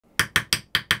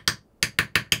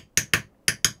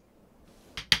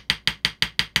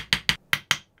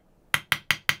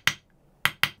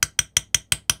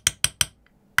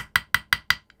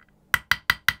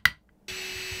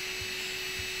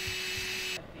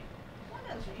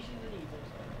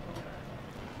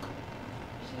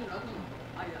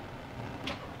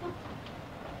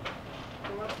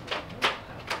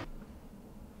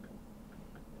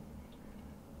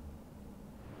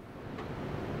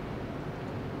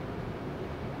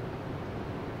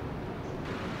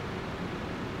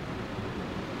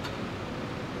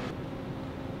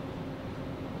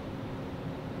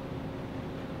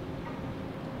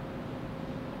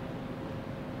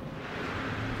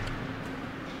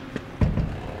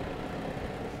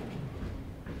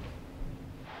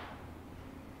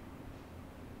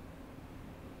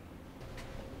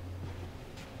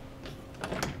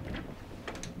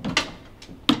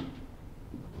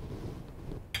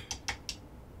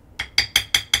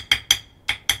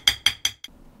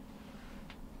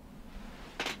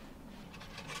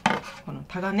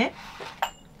タガネ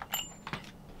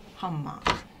ハンマ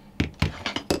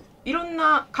ー、いろん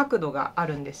な角度があ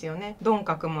るんですよね。鈍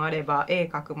角もあれば鋭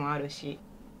角もあるし、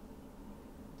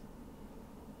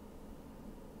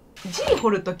G 彫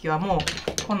る時はもう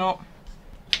この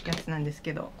やつなんです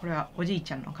けど、これはおじい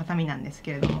ちゃんの形見なんです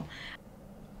けれども、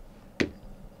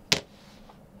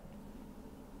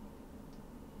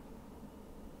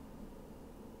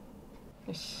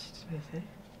よし、そうですね。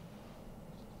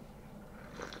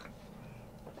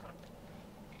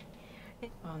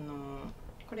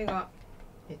これが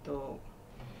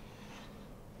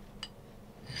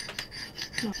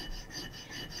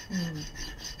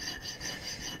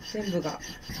全部が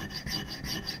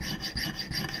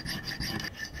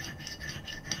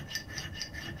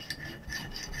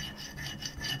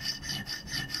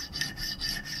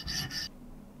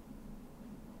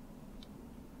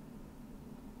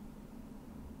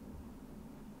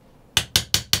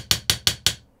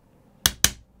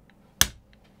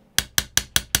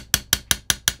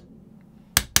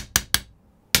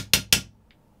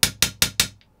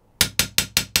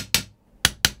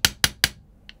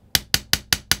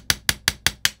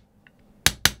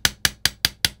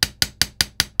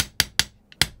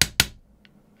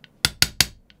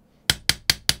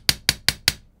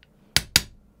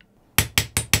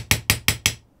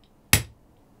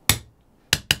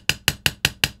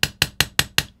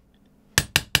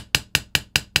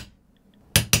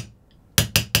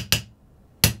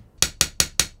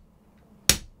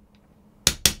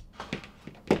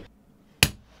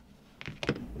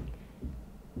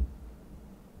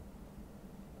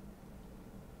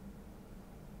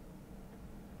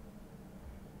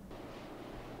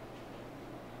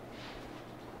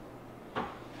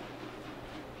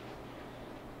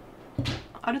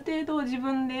ある程度自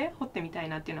分で彫ってみたい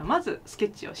なっていうのはまずスケ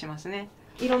ッチをしますね。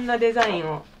いろんなデザイ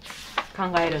ンを考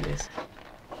えるんです。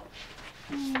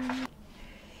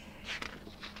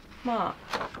まあ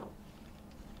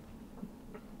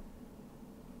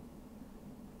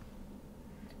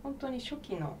本当に初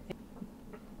期の、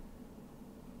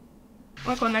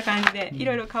まあ、こんな感じでい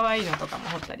ろいろ可愛いのとかも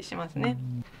彫ったりしますね。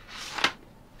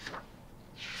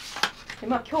で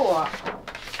まあ今日は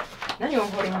何を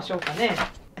彫りましょうかね。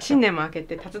新年も明け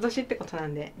て辰年ってことな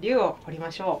んで龍を彫り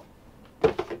ましょ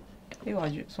う。絵は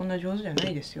そんな上手じゃな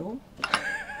いですよ。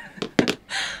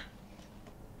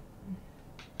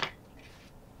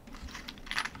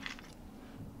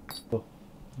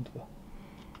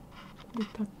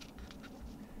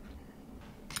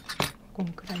こん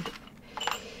くらいで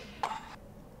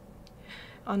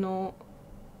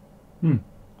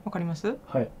わかります？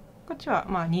はい。こっちは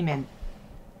まあ2面。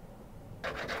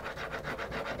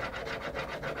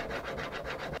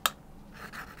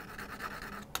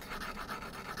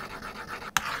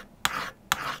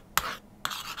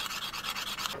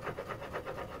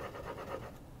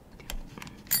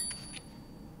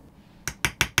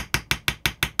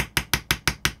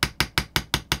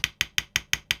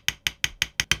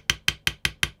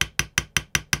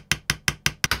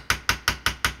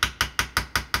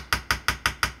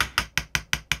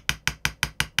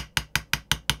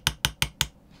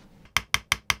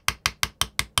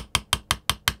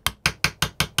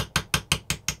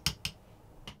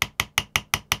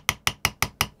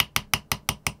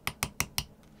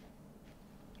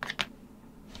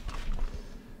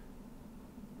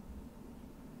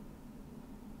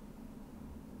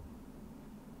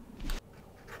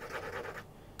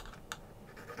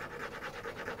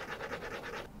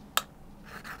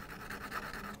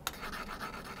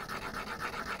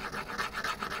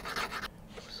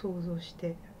想像し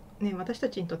てね、私た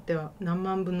ちにとっては何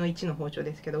万分の1の包丁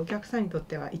ですけど、お客さんにとっ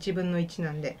ては1分の1な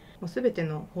んで、もう全て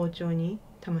の包丁に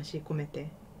魂込め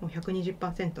て、もう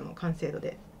 120% の完成度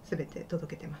で全て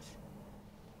届けてます。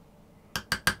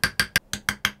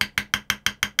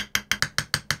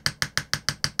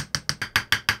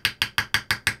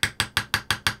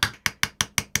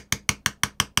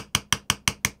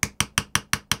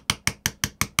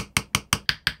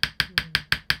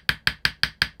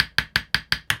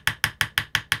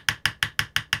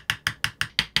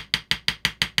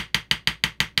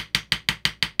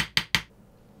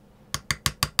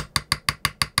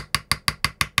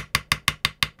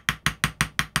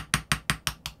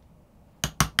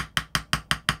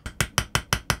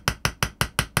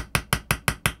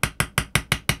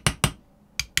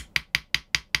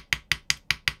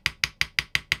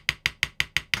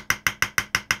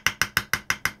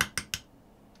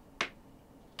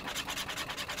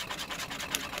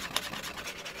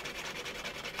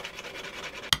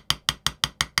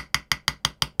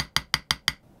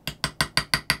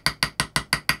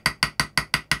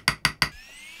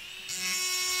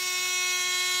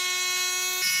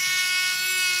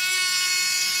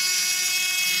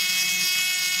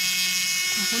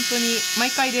当に毎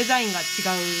回デザインが違う。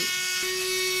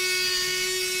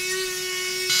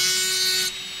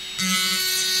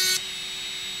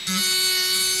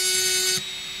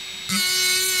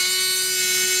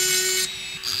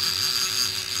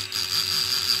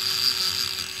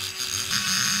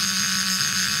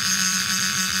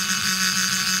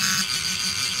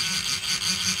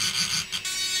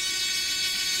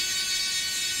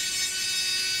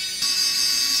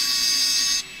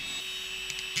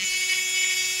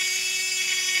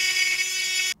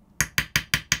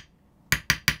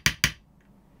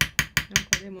なん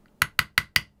かでも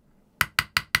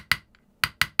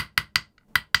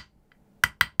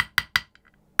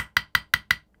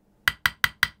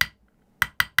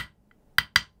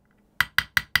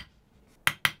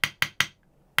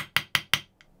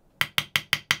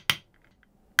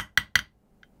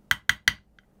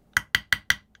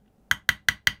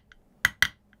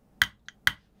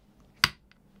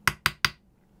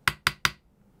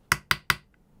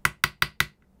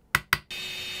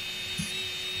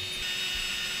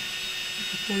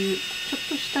こういうちょっ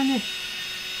としたね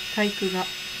細工があ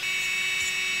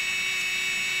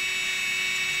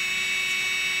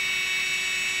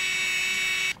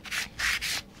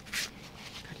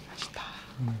りました。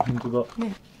本当だ。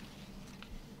ね。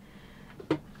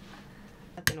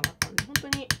ってのがあったんで、本当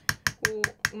にこ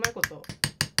ううまいこと。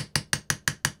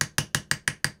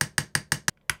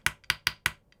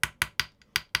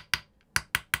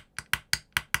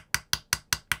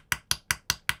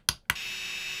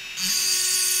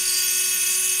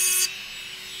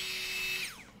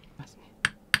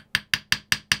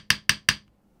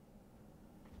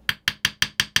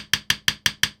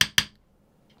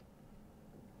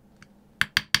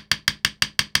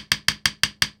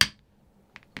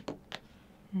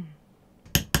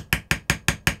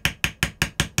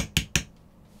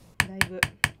だいぶ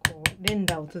こう連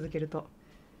打を続けると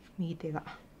右手が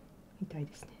痛い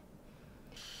ですね。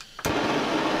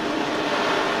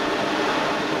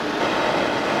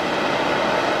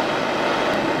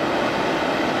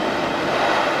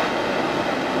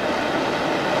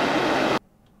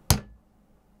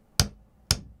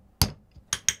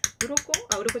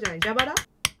鱗じゃない、蛇腹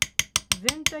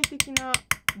全体的な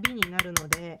美になるの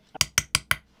で。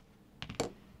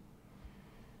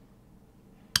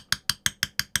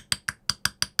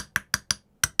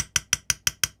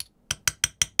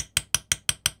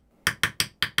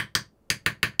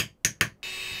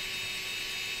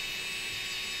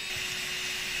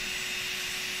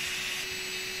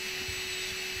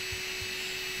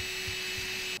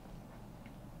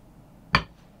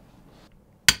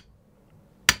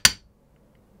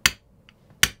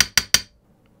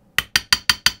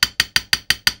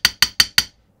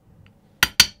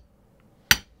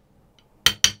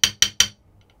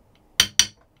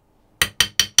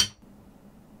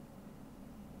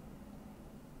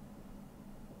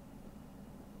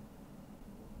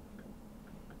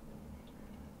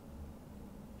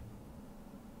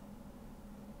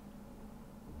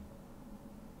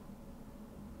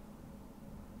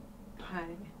はい。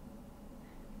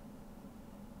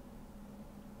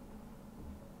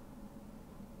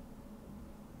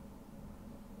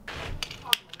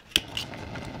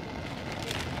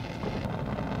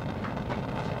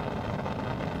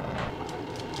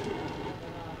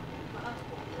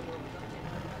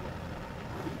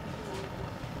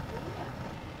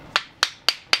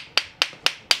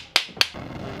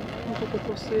こ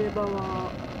こ据え場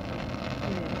は、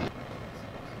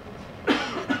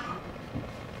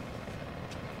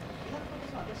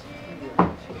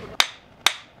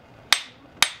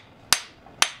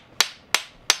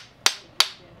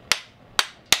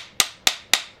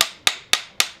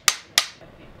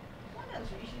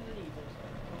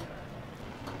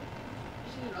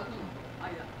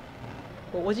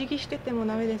こうお辞儀してても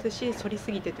ダメですし、反り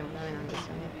すぎててもダメなんですよね。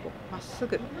こうまっす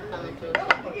ぐ。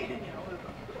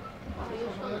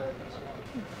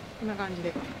こんな感じ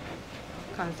で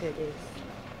完成です。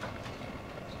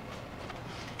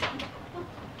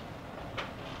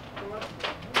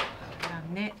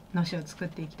ね、のしを作っ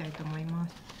ていきたいと思いま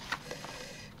す。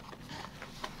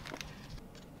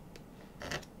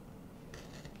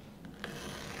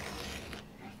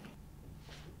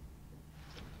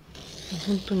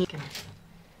本当に。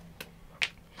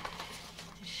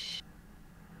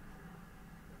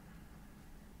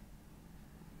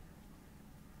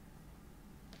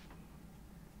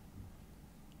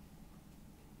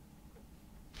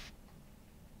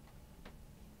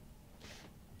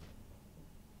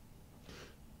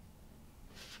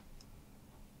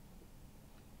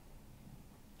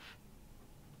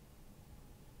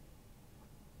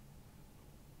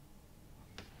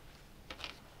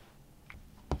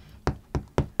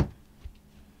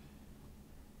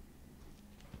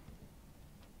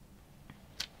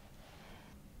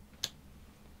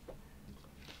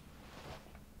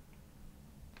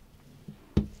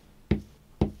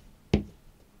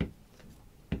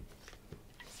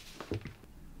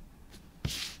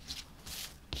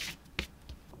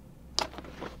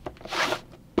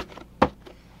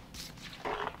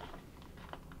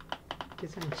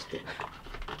試して。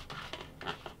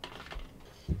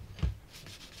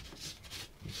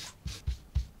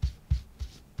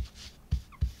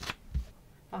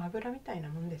油みたいな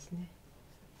もんですね。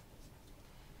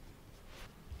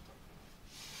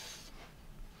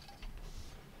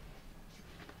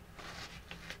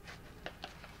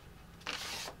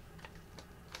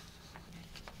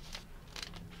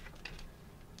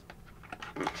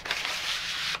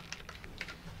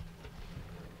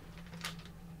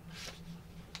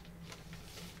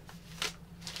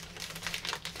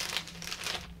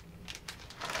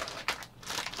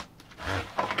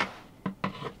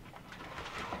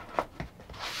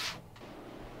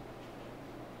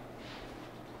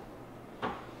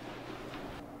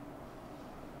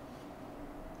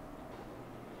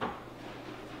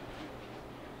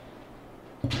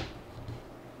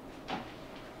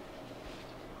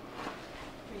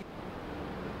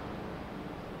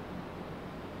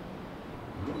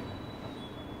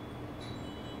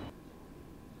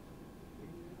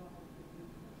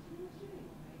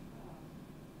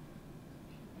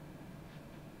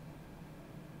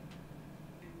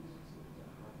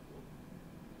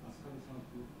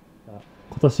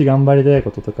今年頑張りたいこ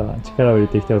ととか力を入れ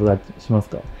ていきたいことはします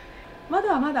か？ま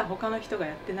だまだ他の人が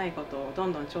やってないことをど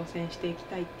んどん挑戦していき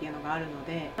たいっていうのがあるの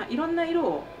で、いろんな色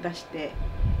を出して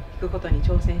いくことに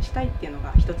挑戦したいっていうの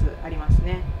が一つあります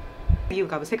ね。ユー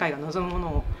株世界が望むもの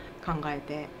を考え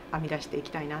て編み出していき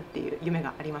たいなっていう夢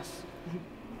があります。